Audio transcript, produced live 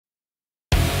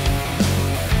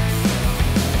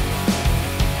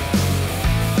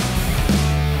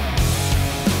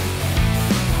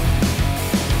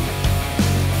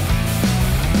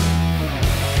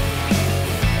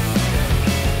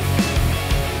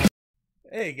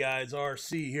Hey guys,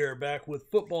 RC here, back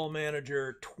with Football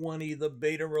Manager 20, the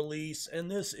beta release, and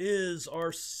this is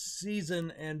our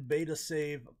season and beta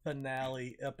save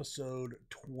finale, episode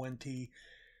 20.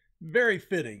 Very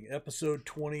fitting, episode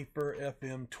 20 for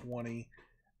FM20.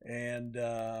 And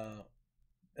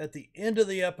at the end of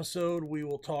the episode, we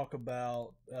will talk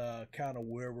about kind of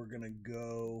where we're going to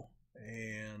go.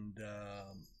 And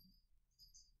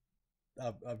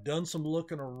I've done some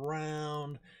looking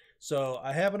around. So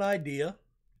I have an idea,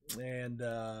 and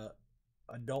I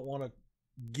don't want to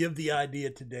give the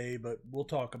idea today, but we'll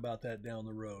talk about that down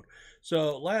the road.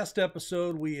 So last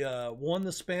episode, we won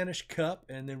the Spanish Cup,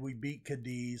 and then we beat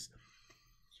Cadiz.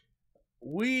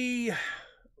 We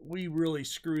really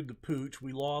screwed the pooch.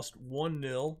 We lost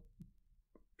 1-0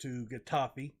 to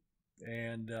Getafe,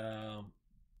 and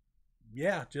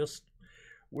yeah, just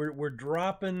we're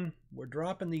dropping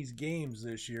these games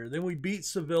this year. Then we beat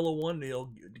Sevilla 1-0,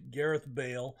 Gareth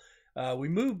Bale. We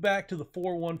moved back to the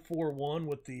 4-1-4-1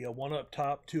 with the one up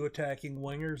top, two attacking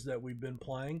wingers that we've been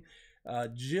playing,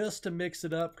 just to mix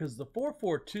it up because the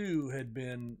 4-4-2 had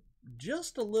been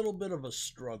just a little bit of a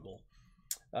struggle.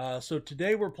 So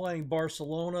today we're playing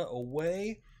Barcelona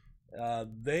away.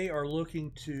 They are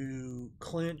looking to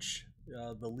clinch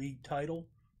the league title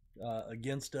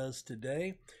against us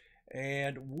today.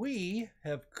 And we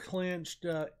have clinched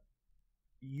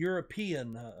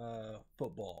European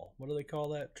football. What do they call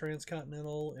that?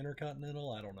 Transcontinental,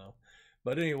 intercontinental? I don't know.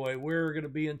 But anyway, we're going to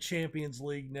be in Champions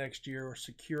League next year. We're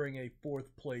securing a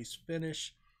 4th place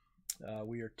finish.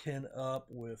 We are 10 up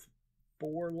with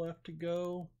 4 left to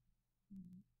go.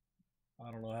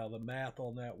 I don't know how the math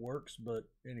on that works, but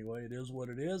anyway, it is what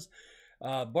it is.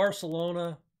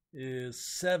 Barcelona is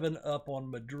 7 up on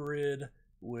Madrid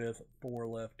with 4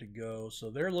 left to go.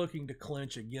 So they're looking to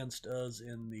clinch against us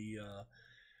in the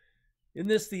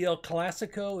the El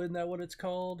Clasico, isn't that what it's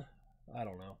called? I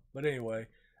don't know. But anyway,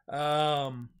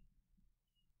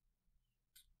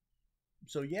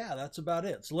 so yeah, that's about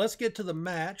it. So let's get to the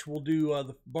match. We'll do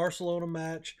the Barcelona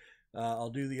match. I'll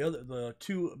do the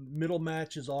 2 middle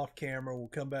matches off camera. We'll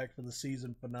come back for the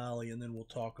season finale, and then we'll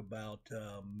talk about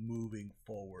moving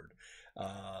forward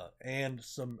and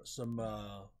some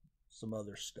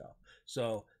other stuff.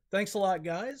 So thanks a lot,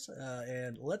 guys,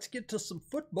 and let's get to some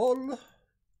football.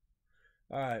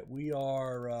 All right, we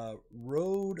are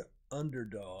road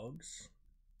underdogs.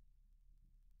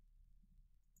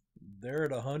 They're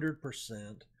at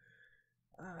 100%.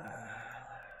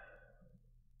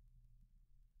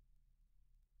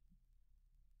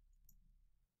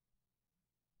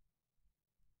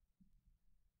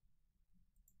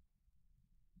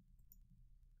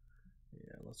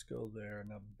 Yeah, let's go there.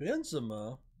 Now,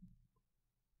 Benzema,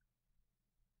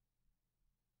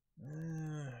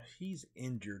 he's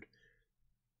injured.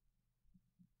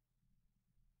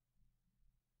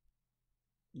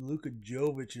 Luca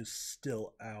Jovic is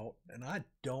still out, and I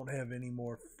don't have any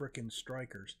more frickin'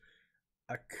 strikers.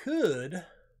 We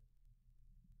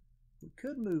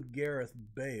could move Gareth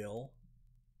Bale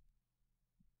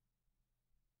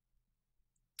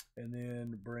and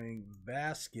then bring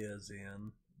Vasquez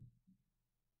in.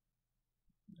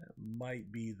 That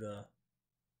might be the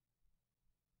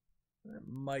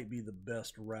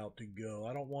best route to go.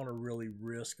 I don't want to really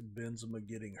risk Benzema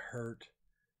getting hurt.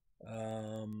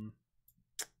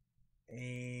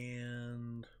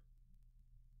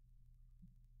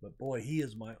 But boy, he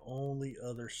is my only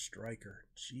other striker.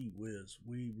 Gee whiz,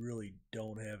 we really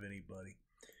don't have anybody.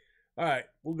 All right,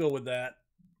 we'll go with that.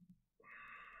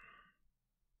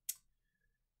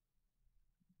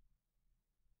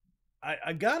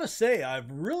 I gotta say,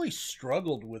 I've really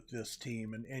struggled with this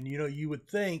team, and you would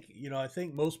think, I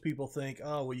think most people think,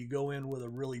 oh well, you go in with a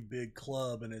really big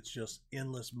club and it's just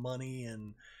endless money,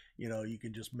 and you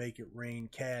can just make it rain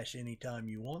cash anytime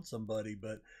you want somebody.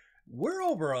 But we're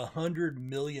over $100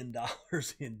 million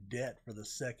in debt for the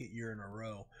 2nd year in a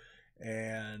row,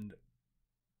 and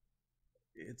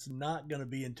it's not going to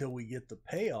be until we get the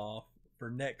payoff for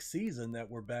next season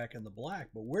that we're back in the black.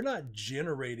 But we're not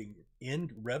generating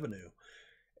in revenue.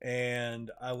 And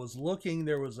I was looking,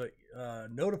 there was a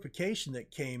notification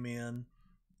that came in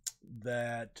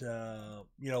that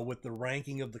with the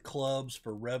ranking of the clubs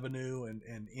for revenue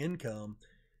and income,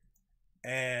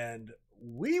 and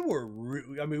we were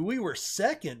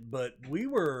 2nd, but we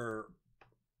were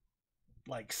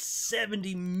like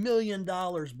 $70 million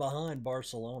behind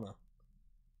Barcelona.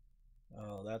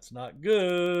 Oh, that's not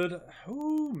good.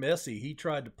 Ooh, Messi, he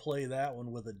tried to play that one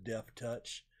with a deft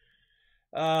touch.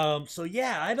 So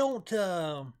yeah, I don't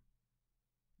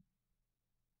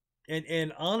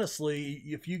and honestly,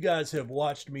 if you guys have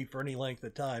watched me for any length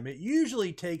of time, it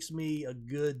usually takes me a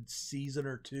good season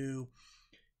or two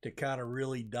to kind of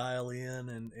really dial in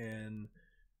and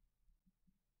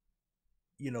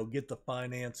you know, get the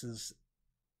finances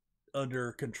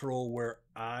under control where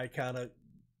I kind of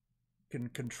can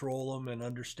control them and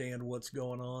understand what's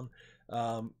going on.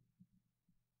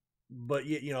 But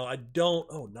you know, I don't.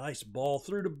 Oh, nice ball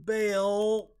through to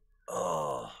Bale.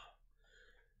 Oh,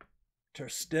 Ter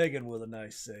Stegen with a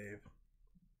nice save.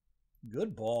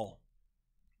 Good ball.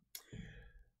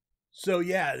 So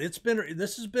yeah,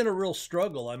 this has been a real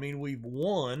struggle. I mean, we've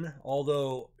won,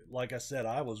 although like I said,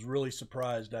 I was really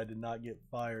surprised I did not get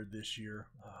fired this year.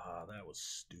 Ah, that was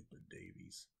stupid,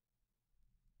 Davies.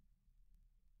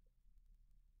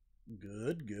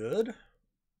 Good, good.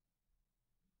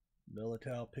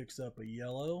 Militao picks up a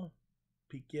yellow.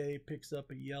 Piqué picks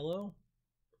up a yellow.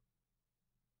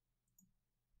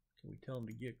 Can we tell them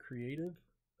to get creative?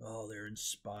 Oh, they're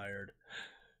inspired.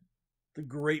 The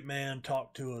great man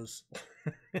talked to us.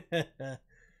 All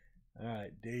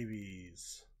right,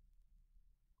 Davies.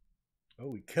 Oh,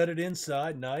 we cut it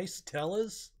inside. Nice.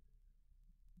 Tellez.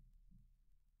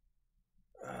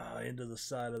 Into the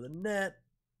side of the net.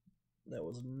 That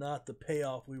was not the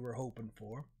payoff we were hoping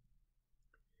for.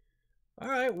 All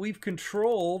right, we've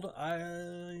controlled. All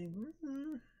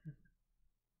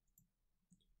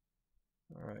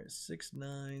right,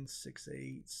 6'9",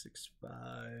 6'8",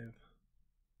 6'5".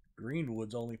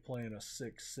 Greenwood's only playing a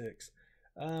 6'6".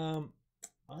 I'm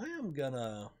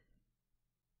gonna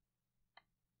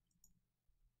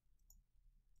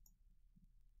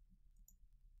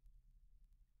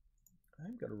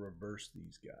reverse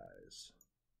these guys.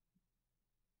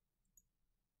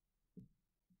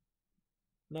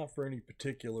 Not for any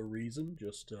particular reason,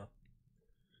 just to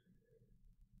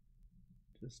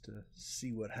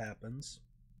see what happens.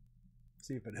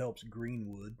 See if it helps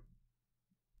Greenwood.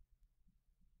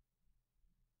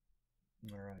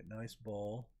 All right, nice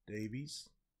ball. Davies.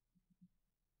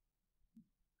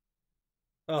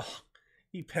 Oh,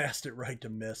 he passed it right to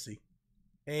Messi.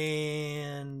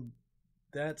 And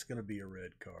that's going to be a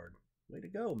red card. Way to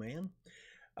go, man.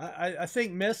 I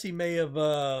think Messi may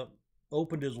have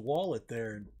opened his wallet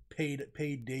there and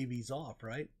paid Davies off,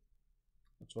 right?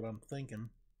 That's what I'm thinking.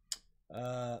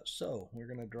 So we're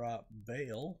going to drop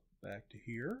Bale back to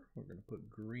here. We're going to put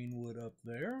Greenwood up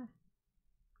there.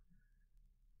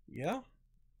 Yeah,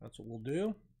 that's what we'll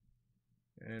do.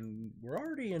 And we're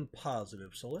already in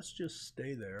positive, so let's just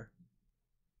stay there.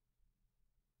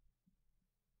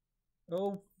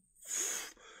 Oh,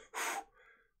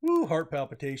 woo, heart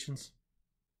palpitations.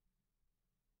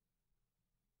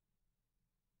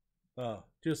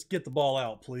 Just get the ball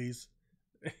out, please.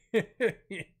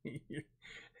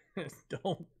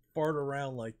 Don't fart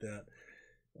around like that.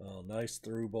 Oh, nice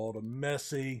through ball to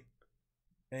Messi.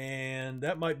 And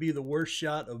that might be the worst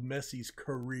shot of Messi's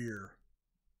career.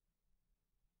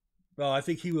 Well, I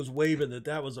think he was waving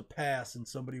that was a pass and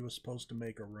somebody was supposed to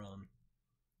make a run.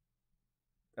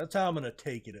 That's how I'm going to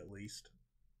take it, at least.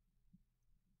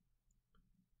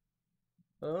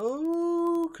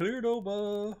 Oh, cleared over.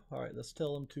 All right, let's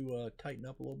tell them to tighten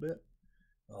up a little bit.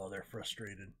 Oh, they're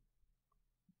frustrated.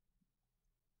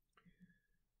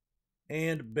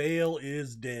 And Bale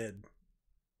is dead.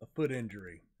 A foot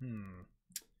injury.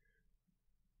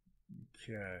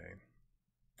 Okay.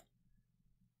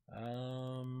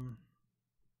 All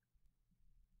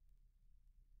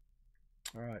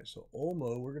right, so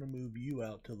Olmo, we're going to move you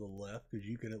out to the left because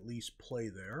you can at least play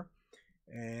there.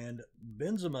 And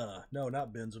Benzema, no,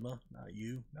 not Benzema, not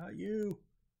you, not you.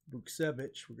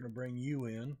 Vukcevic, we're going to bring you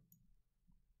in.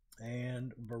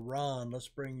 And Varane, let's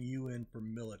bring you in for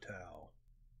Militao.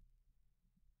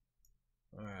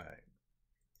 All right.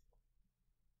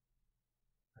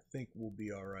 I think we'll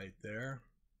be all right there.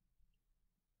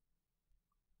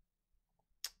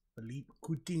 Philippe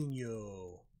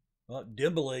Coutinho. Oh,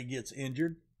 Dembele gets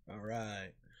injured. All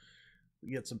right.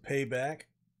 We get some payback.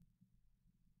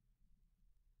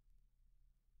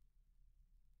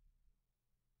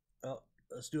 Oh,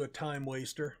 let's do a time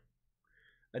waster.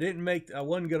 I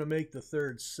wasn't going to make the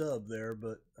third sub there,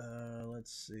 but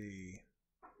let's see.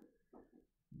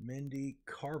 Mendy,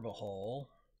 Carvajal.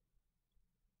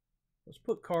 Let's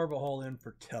put Carvajal in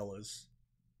for Tellez.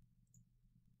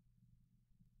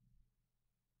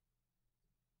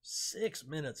 6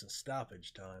 minutes of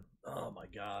stoppage time. Oh my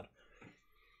God.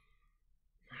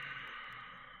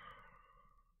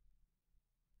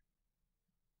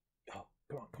 Oh,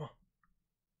 come on, come on.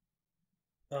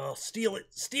 Oh, steal it,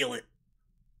 steal it.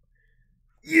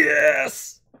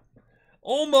 Yes!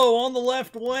 Olmo on the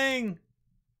left wing.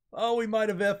 Oh, we might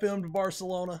have FM'd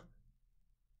Barcelona.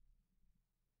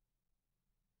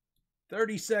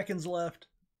 30 seconds left.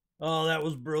 Oh, that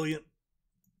was brilliant.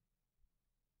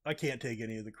 I can't take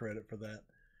any of the credit for that.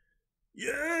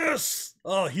 Yes!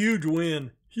 Oh, huge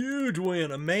win. Huge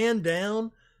win. A man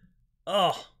down.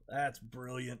 Oh, that's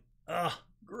brilliant. Ah,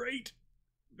 great.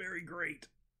 Very great.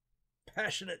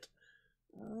 Passionate.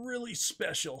 Really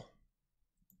special.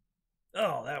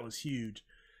 Oh, that was huge.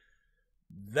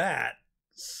 That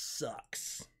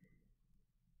sucks.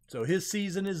 So his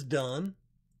season is done.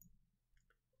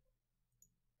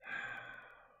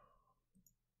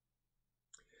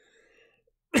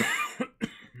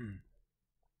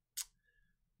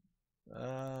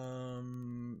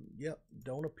 Yep,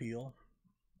 don't appeal.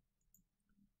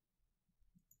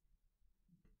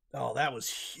 Oh, that was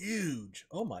huge.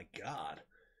 Oh my God.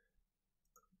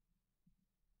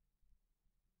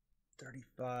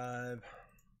 35.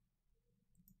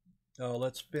 Oh,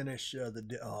 let's finish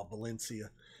Valencia.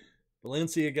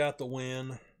 Valencia got the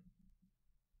win.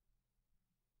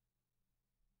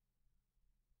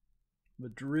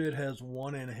 Madrid has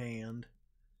one in hand.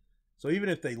 So even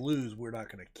if they lose, we're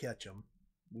not going to catch them.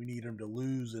 We need them to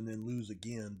lose and then lose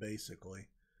again, basically.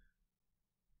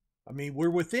 I mean, we're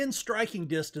within striking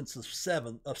distance of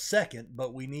second,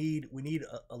 but we need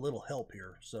a little help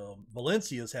here. So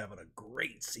Valencia's having a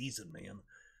great season, man.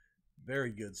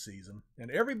 Very good season.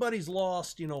 And everybody's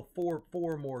lost, you know,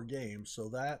 four more games, so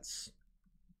that's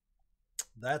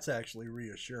actually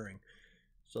reassuring.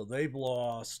 So they've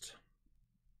lost.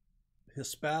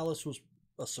 Hispalis was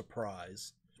a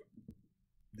surprise.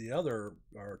 The other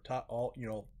are top, all, you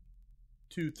know,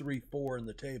 2, 3, 4 in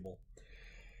the table.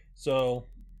 So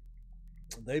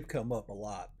they've come up a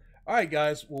lot. All right,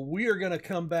 guys. Well, we are going to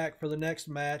come back for the next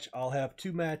match. I'll have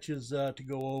 2 matches to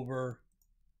go over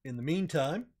in the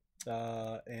meantime.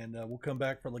 And we'll come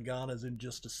back for Laganas in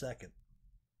just a second.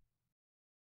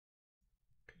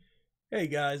 Hey,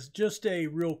 guys. Just a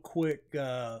real quick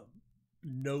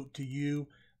note to you.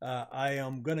 I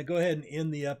am going to go ahead and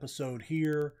end the episode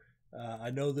here.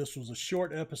 I know this was a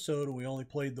short episode and we only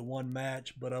played the 1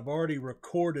 match, but I've already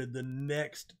recorded the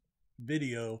next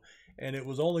video, and it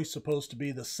was only supposed to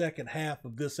be the second half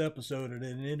of this episode, and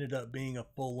it ended up being a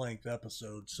full-length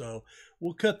episode. So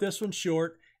we'll cut this one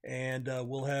short, and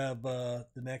we'll have the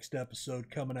next episode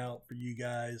coming out for you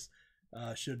guys.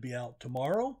 Should be out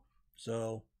tomorrow,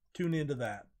 so tune into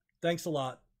that. Thanks a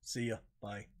lot. See ya.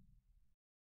 Bye.